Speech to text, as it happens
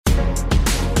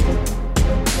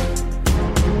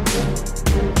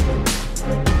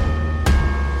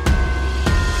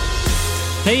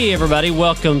Hey everybody,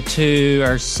 welcome to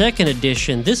our second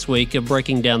edition this week of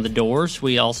Breaking Down the Doors.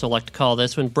 We also like to call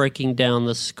this one Breaking Down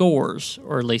the Scores,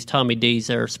 or at least Tommy D's,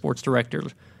 our sports director,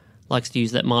 likes to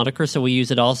use that moniker, so we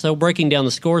use it also. Breaking Down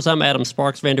the Scores, I'm Adam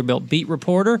Sparks, Vanderbilt beat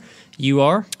reporter. You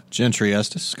are? Gentry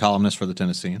Estes, columnist for the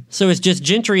Tennessean. So it's just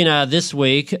Gentry and I this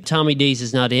week. Tommy D's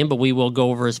is not in, but we will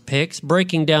go over his picks.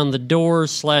 Breaking Down the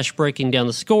Doors / Breaking Down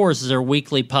the Scores is our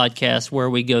weekly podcast where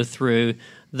we go through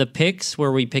the picks,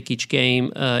 where we pick each game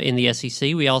in the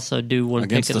SEC. We also do one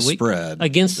pick of the week.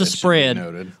 Against the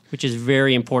spread, which is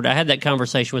very important. I had that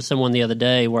conversation with someone the other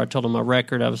day where I told them my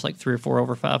record. I was like 3 or 4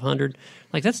 over 500.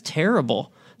 Like, that's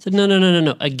terrible. I said,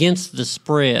 no. Against the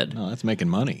spread. No, that's making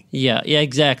money. Yeah,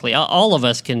 exactly. All of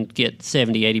us can get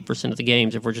 70, 80% of the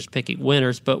games if we're just picking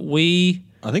winners, but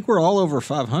I think we're all over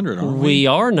 500, aren't we? We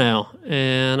are now,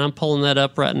 and I'm pulling that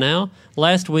up right now.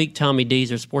 Last week, Tommy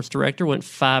D's, our sports director, went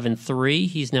 5-3.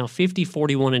 He's now 50,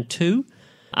 41-2.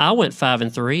 I went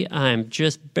 5-3. I am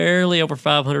just barely over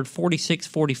 500, 46,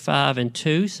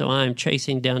 45-2. So I am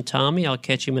chasing down Tommy. I'll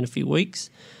catch him in a few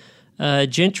weeks.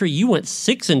 Gentry, you went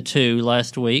 6-2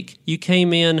 last week. You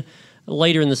came in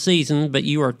later in the season, but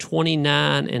you are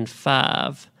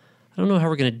 29-5. I don't know how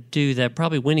we're going to do that.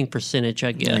 Probably winning percentage,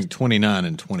 I guess. I think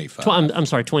 29-25. I'm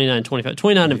sorry, 29-25.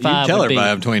 29-5. You tell everybody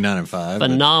I'm 29-5.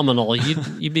 Phenomenal.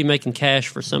 You'd be making cash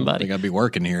for somebody. I think I'd be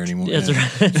working here anymore. That's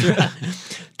right.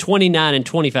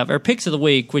 29-25. Our picks of the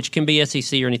week, which can be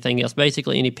SEC or anything else,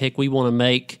 basically any pick we want to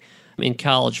make in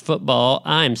college football.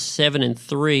 I am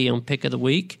 7-3 on pick of the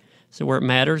week. So where it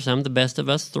matters, I'm the best of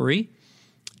us 3.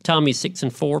 Tommy's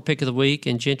 6-4 pick of the week,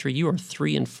 and Gentry, you are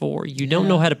 3-4. You don't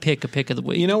know how to pick a pick of the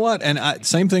week. You know what? And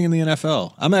same thing in the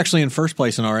NFL. I'm actually in first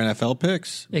place in our NFL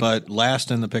picks, but last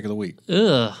in the pick of the week.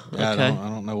 Ugh. Okay. I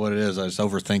don't know what it is. I just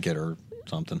overthink it or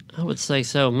something. I would say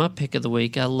so. My pick of the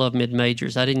week, I love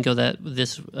mid-majors. I didn't go that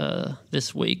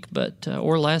this week, but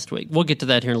or last week. We'll get to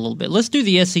that here in a little bit. Let's do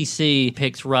the SEC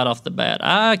picks right off the bat.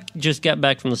 I just got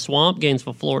back from the swamp,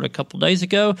 Gainesville, Florida, a couple days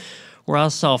ago, where I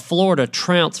saw Florida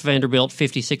trounce Vanderbilt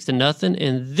 56-0.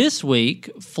 And this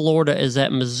week, Florida is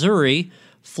at Missouri.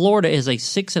 Florida is a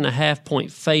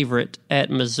 6.5-point favorite at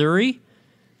Missouri.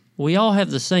 We all have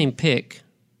the same pick.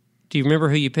 Do you remember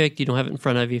who you picked? You don't have it in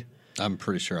front of you. I'm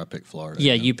pretty sure I picked Florida.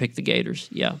 Yeah, you picked the Gators.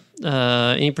 Yeah.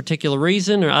 Any particular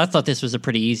reason? Or I thought this was a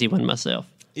pretty easy one myself.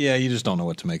 Yeah, you just don't know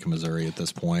what to make of Missouri at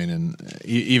this point. And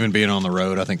even being on the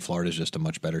road, I think Florida's just a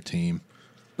much better team.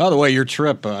 By the way, your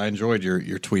trip, I enjoyed your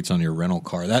tweets on your rental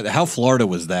car. How Florida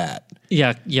was that?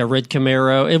 Yeah, red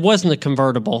Camaro. It wasn't a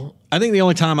convertible. I think the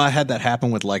only time I had that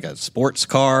happen with like a sports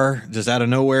car just out of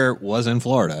nowhere was in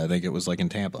Florida. I think it was like in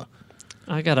Tampa.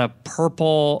 I got a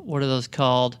purple, what are those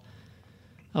called?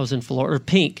 I was in Florida. Or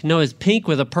pink. No, it's pink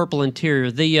with a purple interior.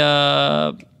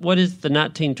 What is the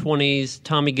 1920s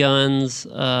Tommy Guns?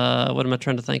 What am I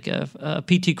trying to think of?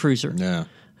 PT Cruiser. Yeah.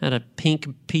 Had a pink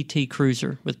PT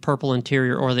Cruiser with purple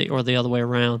interior, or the other way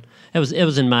around. It was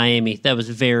in Miami. That was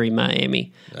very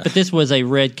Miami. But this was a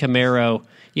red Camaro.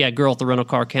 Yeah, a girl at the rental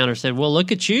car counter said, "Well,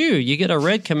 look at you. You get a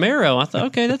red Camaro." I thought,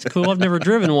 okay, that's cool. I've never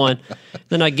driven one.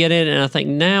 Then I get in, and I think,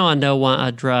 now I know why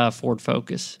I drive Ford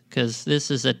Focus, because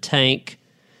this is a tank.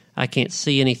 I can't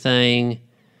see anything.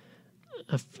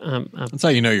 That's how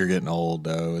you know you're getting old,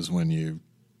 though, is when you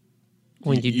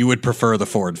would prefer the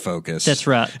Ford Focus. That's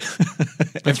right.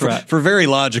 That's right. For very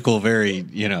logical, very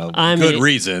good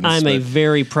reasons. I'm a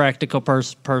very practical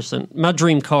person. My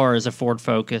dream car is a Ford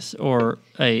Focus or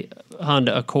a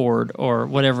Honda Accord or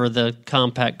whatever the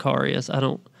compact car is. I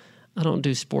don't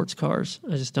do sports cars.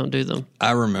 I just don't do them.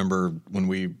 I remember when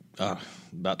we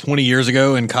about 20 years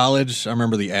ago in college, I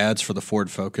remember the ads for the Ford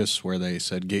Focus where they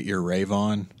said, "Get your rave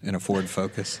on" in a Ford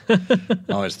Focus. I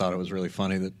always thought it was really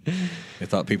funny that they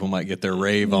thought people might get their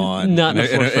rave on in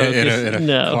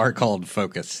a car called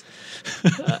Focus.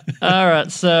 All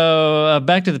right, so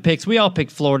back to the picks. We all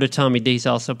picked Florida. Tommy D's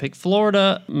also picked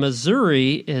Florida.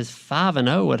 Missouri is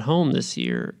 5-0 at home this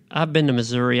year. I've been to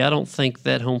Missouri. I don't think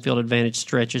that home field advantage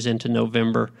stretches into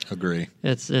November. Agree.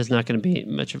 There's not going to be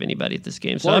much of anybody at this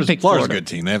game. So Florida's I picked Florida. A good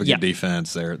team. They have a good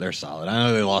defense. They're solid. I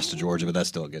know they lost to Georgia, but that's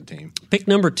still a good team. Pick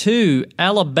number 2,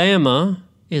 Alabama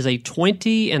is a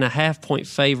 20.5-point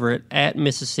favorite at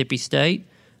Mississippi State.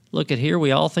 Look at here.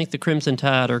 We all think the Crimson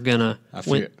Tide are going to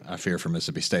win. I fear for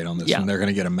Mississippi State on this one. They're going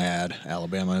to get a mad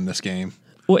Alabama in this game.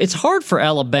 Well, it's hard for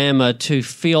Alabama to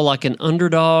feel like an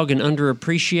underdog and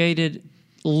underappreciated.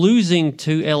 Losing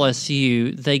to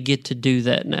LSU, they get to do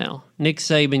that now. Nick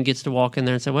Saban gets to walk in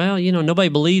there and say, well, nobody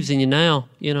believes in you now.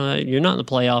 You're not in the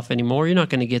playoff anymore. You're not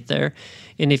going to get there.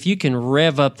 And if you can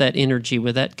rev up that energy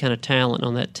with that kind of talent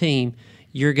on that team,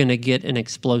 you're going to get an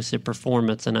explosive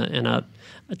performance. And a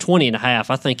 20.5,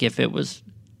 I think if it was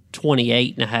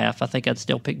 28.5, I think I'd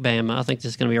still pick Bama. I think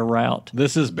this is going to be a rout.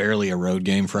 This is barely a road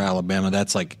game for Alabama.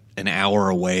 That's like an hour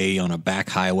away on a back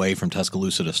highway from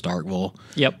Tuscaloosa to Starkville.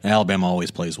 Yep. Alabama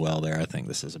always plays well there. I think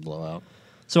this is a blowout.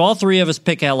 So all three of us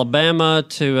pick Alabama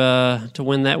to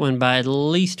win that one by at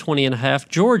least 20.5.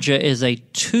 Georgia is a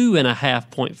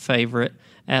 2.5-point favorite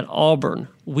at Auburn.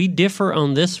 We differ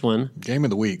on this one. Game of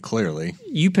the week, clearly.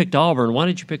 You picked Auburn. Why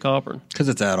did you pick Auburn? Because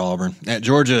it's at Auburn. At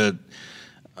Georgia,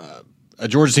 a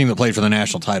Georgia team that played for the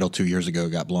national title 2 years ago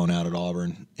got blown out at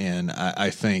Auburn. And I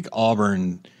think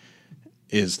Auburn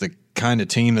is the kind of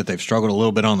team that they've struggled a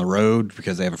little bit on the road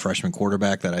because they have a freshman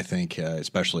quarterback that I think,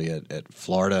 especially at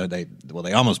Florida,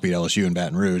 they almost beat LSU in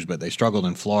Baton Rouge, but they struggled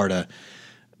in Florida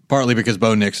partly because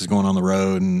Bo Nix is going on the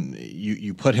road, and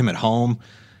you put him at home.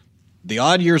 The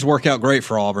odd years work out great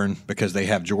for Auburn because they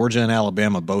have Georgia and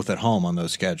Alabama both at home on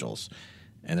those schedules,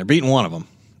 and they're beating one of them.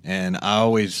 And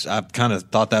I've kind of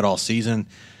thought that all season.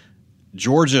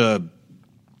 Georgia,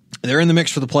 they're in the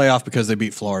mix for the playoff because they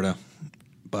beat Florida,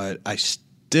 but I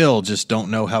still just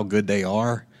don't know how good they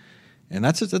are, and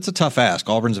that's a tough ask.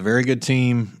 Auburn's a very good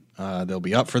team. They'll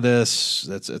be up for this.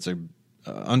 It's a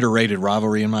underrated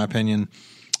rivalry in my opinion,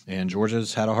 and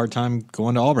Georgia's had a hard time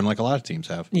going to Auburn like a lot of teams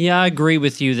have. Yeah, I agree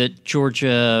with you that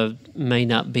Georgia may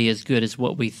not be as good as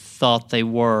what we thought they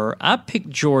were. I picked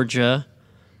Georgia.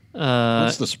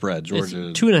 What's the spread? Georgia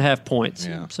 2.5 points.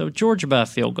 Yeah. So Georgia by a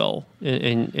field goal,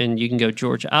 and you can go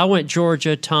Georgia. I went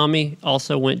Georgia. Tommy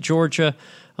also went Georgia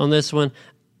on this one.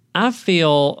 I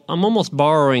feel I'm almost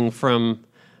borrowing from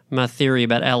my theory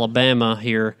about Alabama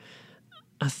here.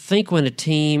 I think when a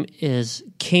team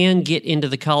can get into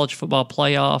the college football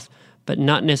playoff, but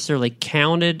not necessarily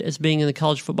counted as being in the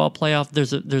college football playoff,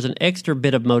 there's an extra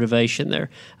bit of motivation there.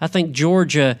 I think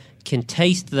Georgia can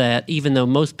taste that, even though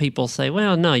most people say,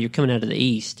 well, no, you're coming out of the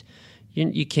East.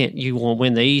 You won't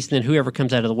win the East, and then whoever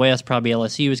comes out of the West, probably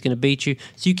LSU, is going to beat you,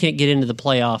 so you can't get into the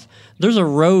playoff. There's a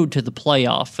road to the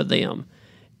playoff for them,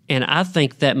 and I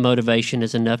think that motivation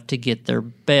is enough to get their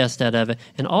best out of it.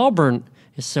 And Auburn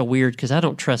is so weird because I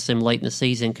don't trust them late in the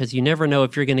season because you never know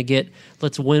if you're going to get,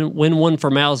 let's win one for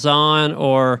Malzahn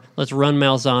or let's run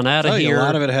Malzahn out of here. A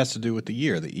lot of it has to do with the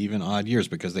year, the even odd years,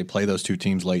 because they play those two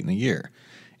teams late in the year.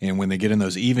 And when they get in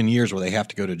those even years where they have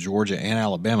to go to Georgia and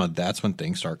Alabama, that's when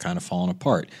things start kind of falling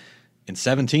apart. In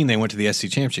 2017, they went to the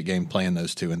SEC championship game playing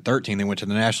those two. In 2013, they went to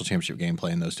the national championship game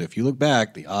playing those two. If you look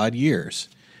back, the odd years,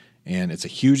 and it's a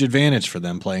huge advantage for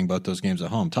them playing both those games at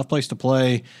home. Tough place to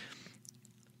play,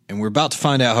 and we're about to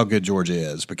find out how good Georgia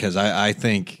is because I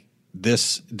think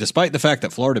this, despite the fact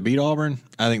that Florida beat Auburn,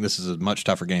 I think this is a much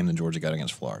tougher game than Georgia got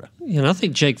against Florida. And I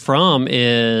think Jake Fromm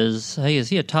is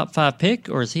he a top 5 pick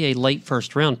or is he a late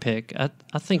first-round pick?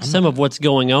 I think some of what's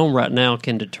going on right now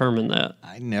can determine that.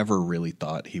 I never really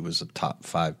thought he was a top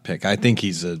 5 pick. I think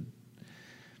he's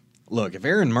look, if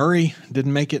Aaron Murray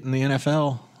didn't make it in the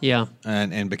NFL, yeah,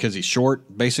 and because he's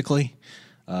short, basically,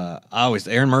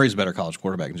 Aaron Murray's a better college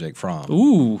quarterback than Jake Fromm.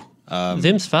 Ooh,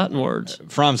 them's fighting words.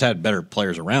 Fromm's had better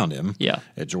players around him, yeah,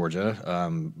 at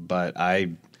Georgia, but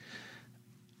I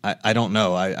don't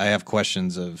know. I have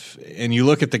questions of, and you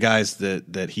look at the guys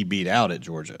that he beat out at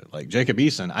Georgia, like Jacob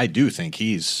Eason. I do think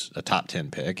he's a top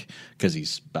 10 pick because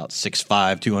he's about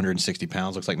 6'5", 260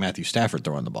 pounds. Looks like Matthew Stafford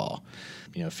throwing the ball.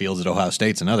 Fields at Ohio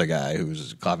State's another guy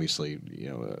who's obviously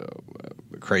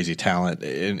a crazy talent.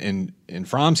 In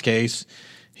Fromm's case,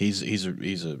 he's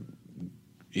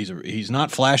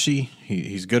not flashy.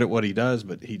 He's good at what he does,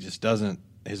 but he just doesn't.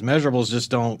 His measurables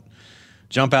just don't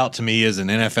jump out to me as an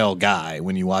NFL guy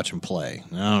when you watch him play.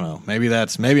 I don't know.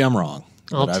 Maybe I'm wrong.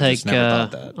 I'll take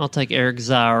Eric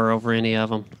Zauer over any of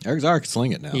them. Eric Zauer could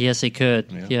sling it now. Yes, he could.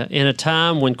 Yeah. In a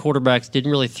time when quarterbacks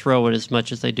didn't really throw it as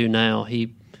much as they do now,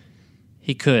 he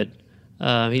could.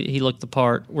 He looked the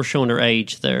part. We're showing our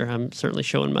age there. I'm certainly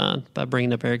showing mine by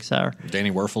bringing up Eric Zauer.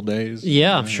 Danny Werfel days.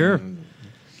 Yeah, sure.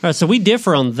 All right, so we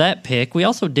differ on that pick. We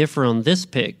also differ on this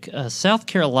pick. South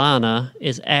Carolina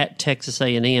is at Texas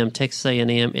A&M. Texas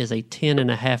A&M is a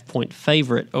 10.5-point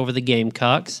favorite over the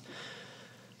Gamecocks.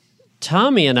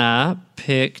 Tommy and I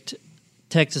picked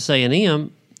Texas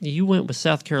A&M. You went with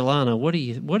South Carolina. What are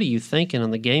you thinking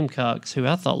on the Gamecocks, who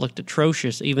I thought looked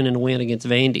atrocious even in a win against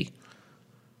Vandy?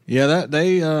 Yeah,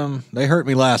 they hurt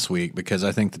me last week because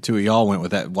I think the two of y'all went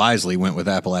with that. Wisely went with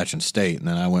Appalachian State, and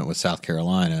then I went with South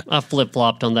Carolina. I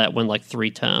flip-flopped on that one like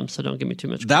 3 times, so don't give me too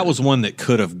much credit. That was one that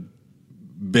could have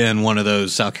been one of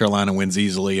those South Carolina wins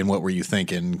easily, and what were you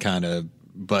thinking kind of.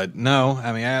 But no,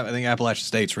 I mean, I think Appalachian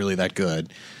State's really that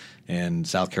good, and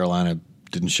South Carolina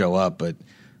didn't show up. But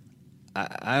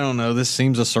I don't know. This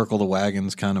seems a circle the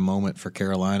wagons kind of moment for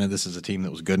Carolina. This is a team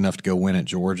that was good enough to go win at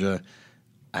Georgia.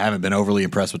 I haven't been overly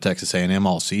impressed with Texas A&M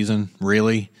all season,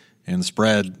 really. And the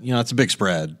spread, it's a big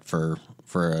spread for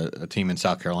a team in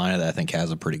South Carolina that I think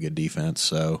has a pretty good defense.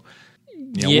 So,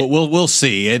 we'll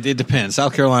see. It depends.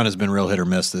 South Carolina's been real hit or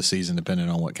miss this season, depending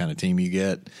on what kind of team you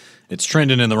get. It's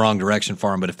trending in the wrong direction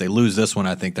for them, but if they lose this one,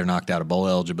 I think they're knocked out of bowl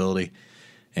eligibility.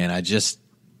 And I just,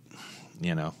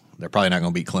 they're probably not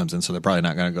going to beat Clemson, so they're probably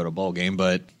not going to go to a bowl game.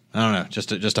 But I don't know,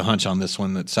 just a hunch on this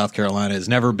one that South Carolina has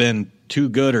never been too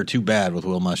good or too bad with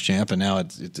Will Muschamp, and now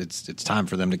it's time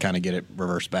for them to kind of get it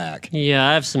reversed back. Yeah,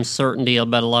 I have some certainty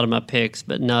about a lot of my picks,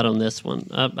 but not on this one.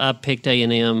 I picked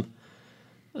A&M.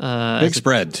 Big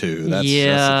spread too. That's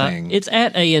the thing. It's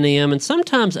at A&M, and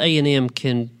sometimes A&M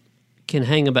can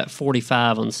hang about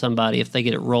 45 on somebody if they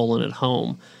get it rolling at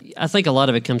home. I think a lot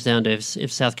of it comes down to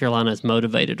if South Carolina is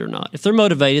motivated or not. If they're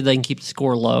motivated, they can keep the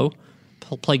score low,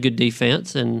 play good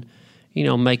defense, and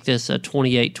make this a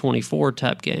 28-24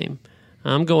 type game.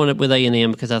 I'm going up with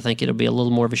A&M because I think it'll be a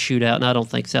little more of a shootout, and I don't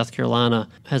think South Carolina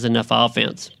has enough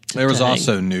offense. There was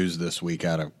also news this week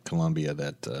out of Columbia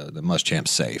that the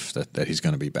Muschamp's safe, that he's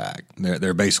going to be back.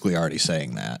 They're basically already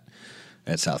saying that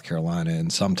at South Carolina,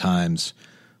 and sometimes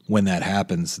when that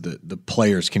happens, the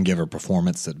players can give a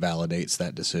performance that validates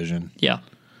that decision. Yeah.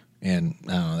 And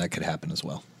I don't know, that could happen as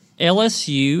well.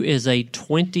 LSU is a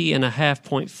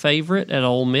 20.5-point favorite at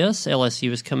Ole Miss. LSU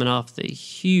is coming off the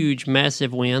huge,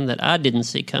 massive win that I didn't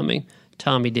see coming.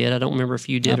 Tommy did. I don't remember if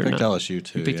you did or not. I picked LSU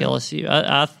too. You picked LSU.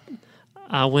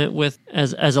 I went with,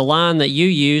 as a line that you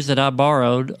used that I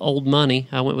borrowed, old money.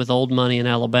 I went with old money in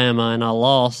Alabama, and I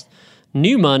lost.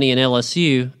 New money in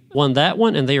LSU won that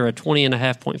one, and they are a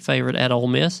 20.5-point favorite at Ole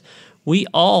Miss. We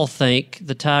all think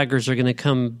the Tigers are going to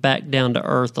come back down to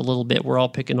earth a little bit. We're all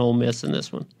picking Ole Miss in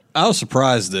this one. I was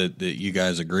surprised that you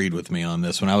guys agreed with me on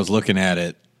this. When I was looking at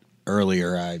it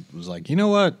earlier, I was like, you know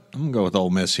what? I'm going to go with Ole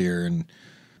Miss here. And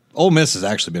Ole Miss has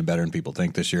actually been better than people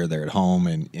think this year. They're at home.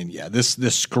 And yeah, this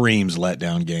screams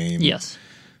letdown game. Yes.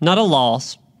 Not a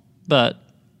loss, but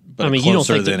I mean, you don't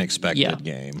think than expected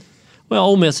game. Well,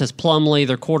 Ole Miss has Plumlee,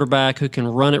 their quarterback, who can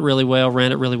run it really well,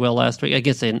 ran it really well last week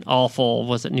against an awful,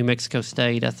 was it New Mexico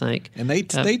State, I think. And they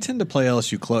tend to play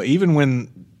LSU close. Even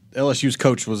when LSU's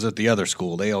coach was at the other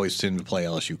school, they always tend to play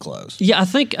LSU close. Yeah, I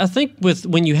think with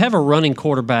when you have a running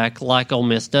quarterback like Ole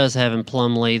Miss does have in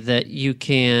Plumlee, that you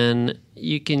can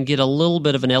get a little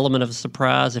bit of an element of a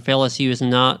surprise if LSU is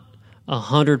not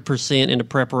 100% into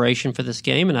preparation for this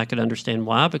game, and I could understand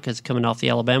why, because coming off the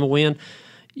Alabama win,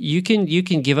 you can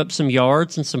give up some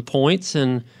yards and some points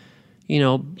and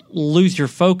lose your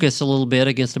focus a little bit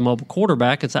against a mobile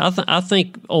quarterback. And so I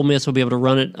think Ole Miss will be able to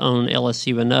run it on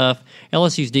LSU enough.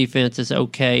 LSU's defense is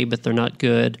okay, but they're not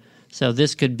good. So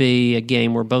this could be a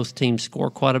game where both teams score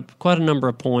quite a number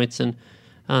of points, and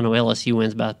I don't know, LSU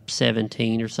wins by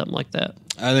 17 or something like that.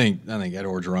 I think Ed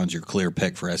Orgeron's your clear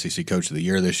pick for SEC Coach of the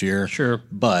Year this year. Sure,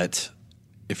 but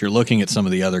if you're looking at some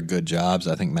of the other good jobs,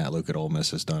 I think Matt Luke at Ole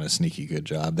Miss has done a sneaky good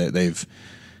job.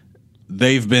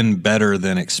 They've been better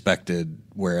than expected,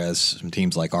 whereas some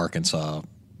teams like Arkansas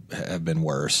have been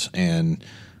worse. And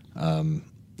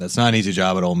that's not an easy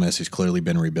job at Ole Miss. He's clearly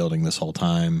been rebuilding this whole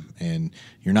time, and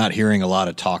you're not hearing a lot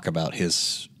of talk about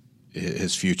his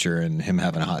future and him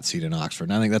having a hot seat in Oxford.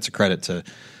 And I think that's a credit to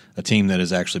a team that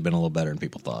has actually been a little better than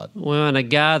people thought. Well, and a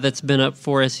guy that's been up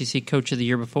for SEC Coach of the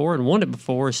Year before and won it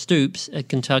before is Stoops at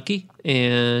Kentucky.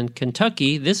 And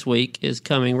Kentucky this week is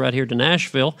coming right here to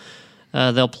Nashville.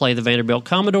 They'll play the Vanderbilt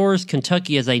Commodores.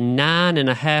 Kentucky is a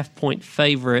 9.5-point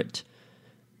favorite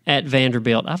at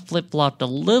Vanderbilt. I flip-flopped a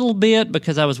little bit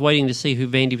because I was waiting to see who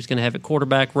Vandy was going to have at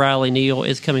quarterback. Riley Neal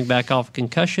is coming back off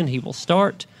concussion. He will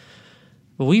start.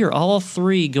 But we are all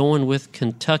three going with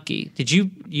Kentucky. Did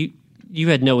you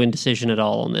had no indecision at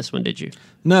all on this one, did you?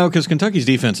 No, because Kentucky's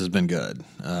defense has been good.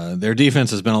 Their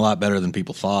defense has been a lot better than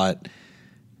people thought,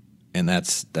 and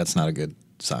that's not a good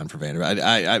sign for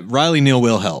Vanderbilt. Riley Neal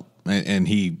will help, and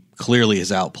he clearly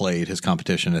has outplayed his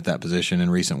competition at that position in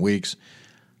recent weeks.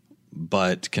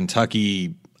 But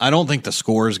Kentucky, I don't think the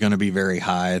score is going to be very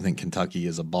high. I think Kentucky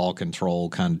is a ball control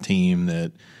kind of team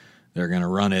that they're going to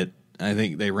run it. I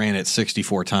think they ran it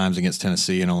 64 times against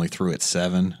Tennessee and only threw it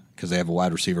 7 because they have a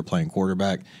wide receiver playing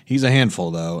quarterback. He's a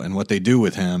handful, though, and what they do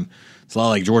with him, it's a lot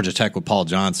like Georgia Tech with Paul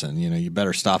Johnson. You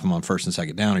better stop him on first and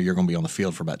second down or you're going to be on the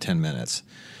field for about 10 minutes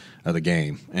of the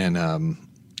game. And I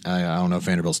don't know if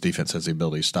Vanderbilt's defense has the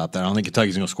ability to stop that. I don't think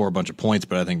Kentucky's going to score a bunch of points,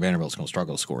 but I think Vanderbilt's going to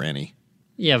struggle to score any.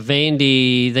 Yeah,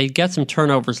 Vandy, they got some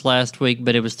turnovers last week,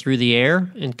 but it was through the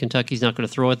air, and Kentucky's not going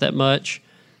to throw it that much.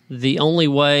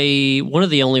 One of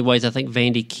the only ways I think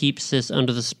Vandy keeps this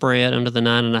under the spread, under the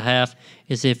 9.5,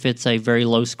 is if it's a very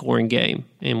low scoring game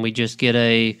and we just get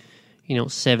a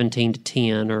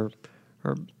 17-10 or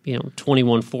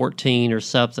 21-14 or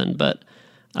something. But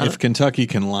if Kentucky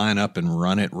can line up and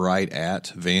run it right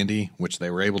at Vandy, which they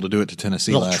were able to do it to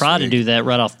Tennessee they'll last try week, to do that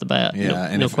right off the bat.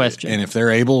 Yeah, no question. And if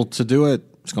they're able to do it,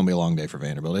 it's going to be a long day for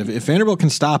Vanderbilt. If Vanderbilt can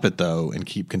stop it, though, and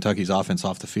keep Kentucky's offense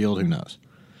off the field, who knows?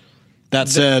 That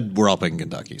said, we're all picking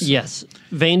Kentucky. So. Yes.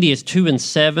 Vandy is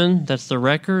 2-7. That's the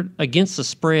record. Against the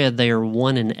spread, they are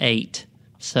 1-8.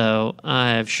 So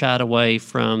I have shied away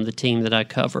from the team that I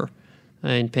cover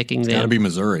in picking them. It's got to be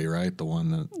Missouri, right? The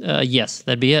one that. Yes,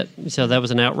 that'd be it. So that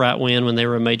was an outright win when they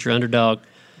were a major underdog.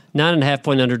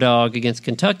 9.5-point underdog against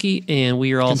Kentucky, and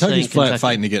we are all saying Kentucky.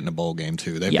 Fighting to get in a bowl game,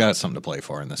 too. They've got something to play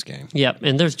for in this game. Yep,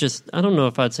 and there's just, I don't know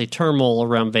if I'd say turmoil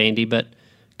around Vandy, but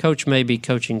coach may be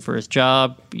coaching for his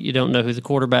job. You don't know who the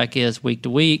quarterback is week to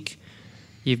week.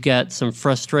 You've got some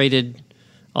frustrated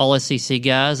all-SEC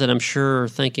guys that I'm sure are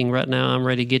thinking right now, I'm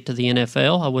ready to get to the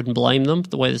NFL. I wouldn't blame them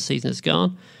the way the season has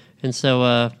gone. And so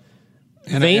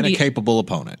and a capable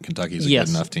opponent. Kentucky's a good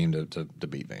enough team to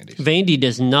beat Vandy. Vandy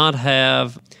does not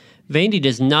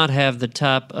have the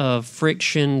type of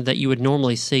friction that you would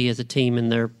normally see as a team in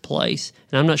their place.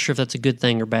 And I'm not sure if that's a good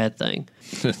thing or bad thing.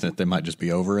 That they might just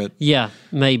be over it? Yeah,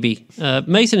 maybe.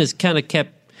 Mason has kind of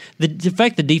kept – the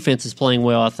fact the defense is playing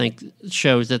well, I think,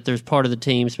 shows that there's part of the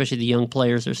team, especially the young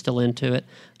players, are still into it.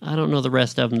 I don't know the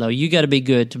rest of them, though. You got to be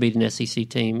good to beat an SEC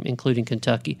team, including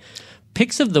Kentucky.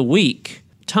 Picks of the week.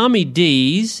 Tommy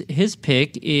D's, his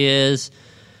pick is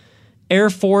Air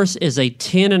Force is a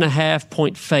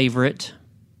 10.5-point favorite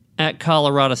at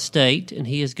Colorado State, and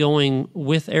he is going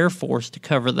with Air Force to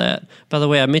cover that. By the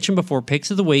way, I mentioned before,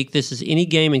 picks of the week. This is any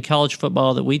game in college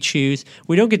football that we choose.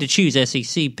 We don't get to choose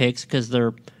SEC picks because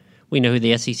we know who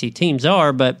the SEC teams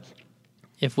are, but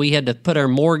if we had to put our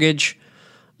mortgage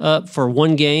up for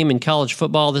one game in college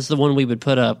football, this is the one we would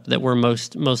put up that we're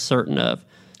most certain of.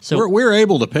 So we're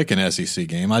able to pick an SEC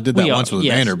game. I did that once with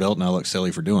Vanderbilt, and I look silly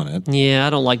for doing it. Yeah,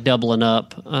 I don't like doubling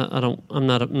up. I'm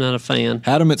not a fan.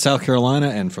 Had them at South Carolina,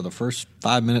 and for the first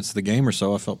 5 minutes of the game or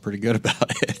so, I felt pretty good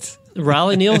about it.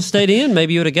 Riley Neal stayed in.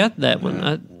 Maybe you would have got that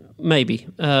one. Maybe.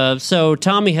 So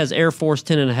Tommy has Air Force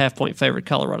 10.5-point favorite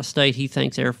Colorado State. He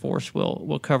thinks Air Force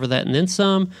will cover that and then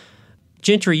some.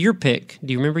 Gentry, your pick.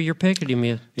 Do you remember your pick? Or do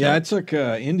you I took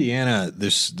Indiana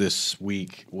this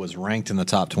week, was ranked in the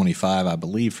top 25, I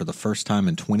believe, for the first time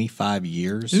in 25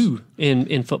 years. Ooh,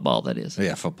 in football, that is.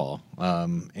 Yeah, football.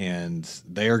 And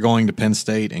they are going to Penn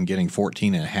State and getting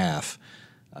 14.5.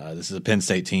 This is a Penn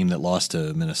State team that lost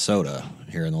to Minnesota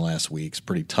here in the last week. It's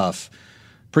pretty tough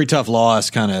loss,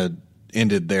 kind of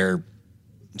ended their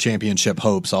championship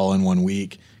hopes all in 1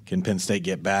 week. Can Penn State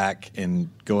get back and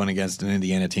going against an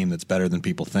Indiana team that's better than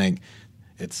people think?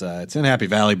 It's in Happy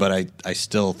Valley, but I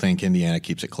still think Indiana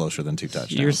keeps it closer than 2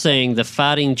 touchdowns. You're saying the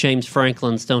fighting James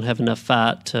Franklins don't have enough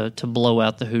fight to blow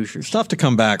out the Hoosiers. It's tough to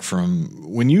come back from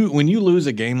when you lose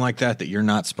a game like that you're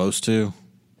not supposed to,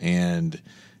 and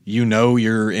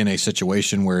you're in a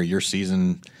situation where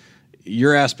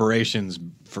your aspirations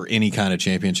for any kind of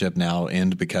championship now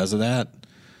end because of that.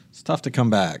 It's tough to come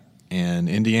back. And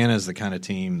Indiana is the kind of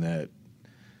team that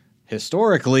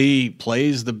historically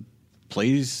plays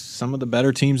some of the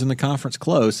better teams in the conference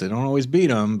close. They don't always beat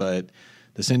them, but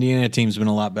this Indiana team's been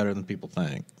a lot better than people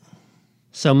think.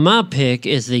 So my pick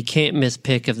is the can't-miss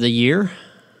pick of the year.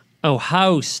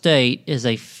 Ohio State is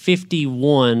a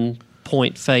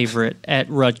 51-point favorite at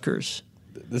Rutgers.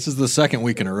 This is the second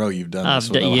week in a row you've done this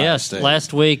with Ohio State.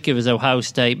 Last week it was Ohio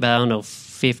State by,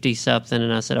 50-something,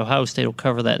 and I said Ohio State will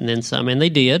cover that and then some, and they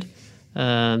did.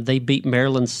 They beat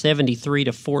Maryland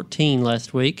 73-14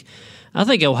 last week. I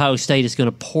think Ohio State is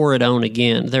going to pour it on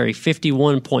again. They're a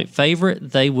 51-point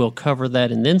favorite. They will cover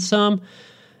that and then some.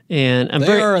 And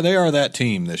they are that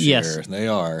team this year. They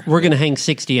are. We're going to hang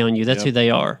 60 on you. That's who they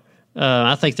are.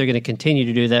 I think they're going to continue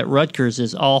to do that. Rutgers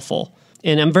is awful.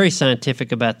 And I'm very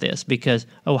scientific about this because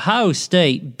Ohio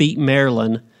State beat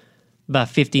Maryland by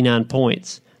 59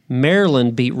 points.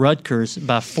 Maryland beat Rutgers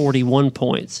by 41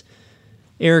 points.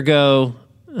 Ergo,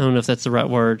 I don't know if that's the right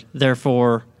word,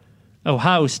 therefore,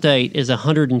 Ohio State is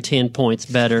 110 points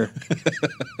better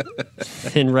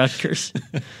than Rutgers.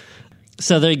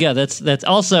 So there you go. That's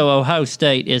also Ohio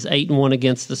State is 8-1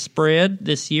 against the spread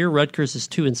this year. Rutgers is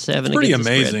 2-7. It's pretty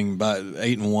amazing, by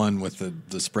 8-1 with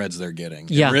the spreads they're getting.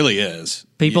 Yeah. It really is.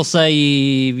 People say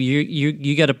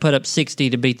you got to put up 60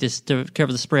 to beat this to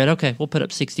cover the spread. Okay, we'll put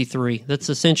up 63. That's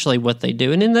essentially what they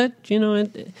do. And in that,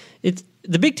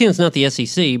 the Big Ten is not the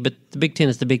SEC, but the Big Ten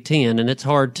is the Big Ten, and it's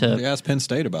hard to. You ask Penn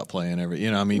State about playing every.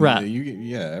 Right.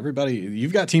 Everybody.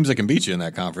 You've got teams that can beat you in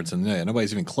that conference, and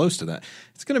nobody's even close to that.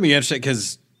 It's going to be interesting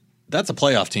because that's a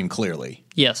playoff team clearly.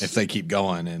 Yes, if they keep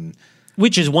going, and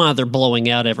which is why they're blowing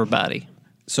out everybody.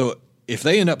 So if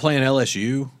they end up playing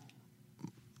LSU,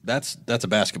 that's a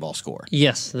basketball score.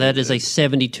 Yes, that is a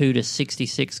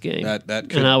 72-66 game. That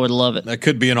could, and I would love it. That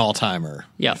could be an all-timer.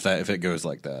 Yeah. if it goes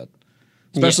like that.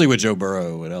 Especially with Joe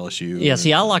Burrow at LSU. Yeah,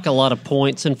 see, I like a lot of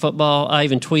points in football. I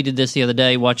even tweeted this the other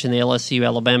day watching the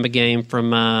LSU-Alabama game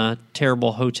from my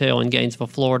terrible hotel in Gainesville,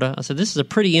 Florida. I said, this is a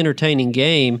pretty entertaining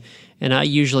game, and I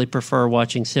usually prefer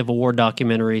watching Civil War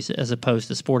documentaries as opposed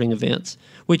to sporting events,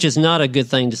 which is not a good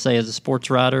thing to say as a sports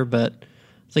writer, but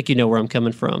I think you know where I'm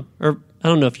coming from. Or I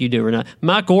don't know if you do or not.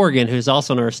 Mike Organ, who's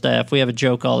also on our staff, we have a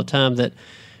joke all the time that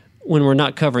when we're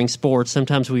not covering sports,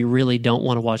 sometimes we really don't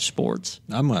want to watch sports.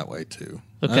 I'm that way too.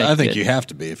 Okay, I think good. you have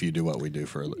to be if you do what we do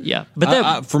for a living. Yeah,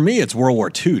 but for me, it's World War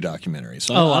II documentaries.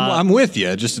 So I'm with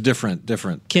you. Just a different.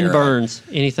 Ken era. Burns,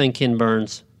 anything Ken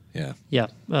Burns. Yeah, yeah.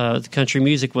 The country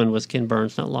music one was Ken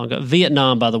Burns not long ago.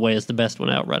 Vietnam, by the way, is the best one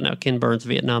out right now. Ken Burns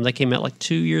Vietnam. That came out like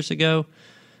 2 years ago.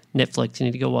 Netflix, you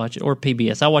need to go watch it, or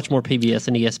PBS. I watch more PBS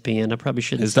than ESPN. I probably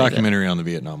shouldn't. His say documentary on the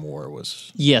Vietnam War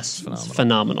was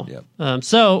phenomenal. Yep.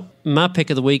 So my pick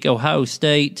of the week, Ohio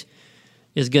State,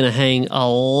 is going to hang a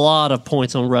lot of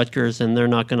points on Rutgers, and they're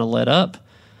not going to let up.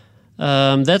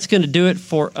 That's going to do it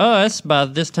for us. By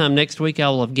this time next week, I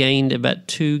will have gained about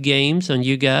 2 games on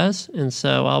you guys, and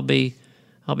so I'll be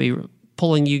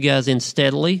pulling you guys in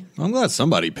steadily. I'm glad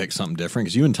somebody picked something different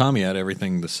because you and Tommy had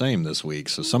everything the same this week,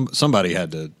 so somebody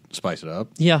had to spice it up.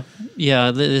 Yeah.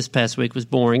 This past week was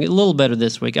boring. A little better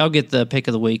this week. I'll get the pick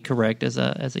of the week correct as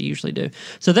I usually do.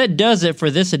 So that does it for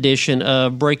this edition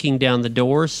of Breaking Down the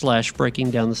Doors /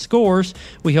 Breaking Down the Scores.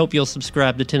 We hope you'll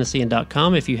subscribe to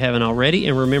Tennessean.com if you haven't already,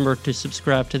 and remember to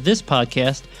subscribe to this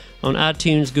podcast on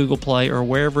iTunes, Google Play, or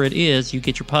wherever it is you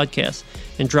get your podcasts.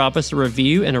 And drop us a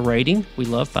review and a rating. We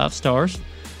love 5 stars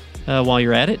while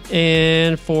you're at it.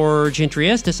 And for Gentry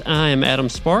Estes, I am Adam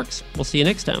Sparks. We'll see you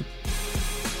next time.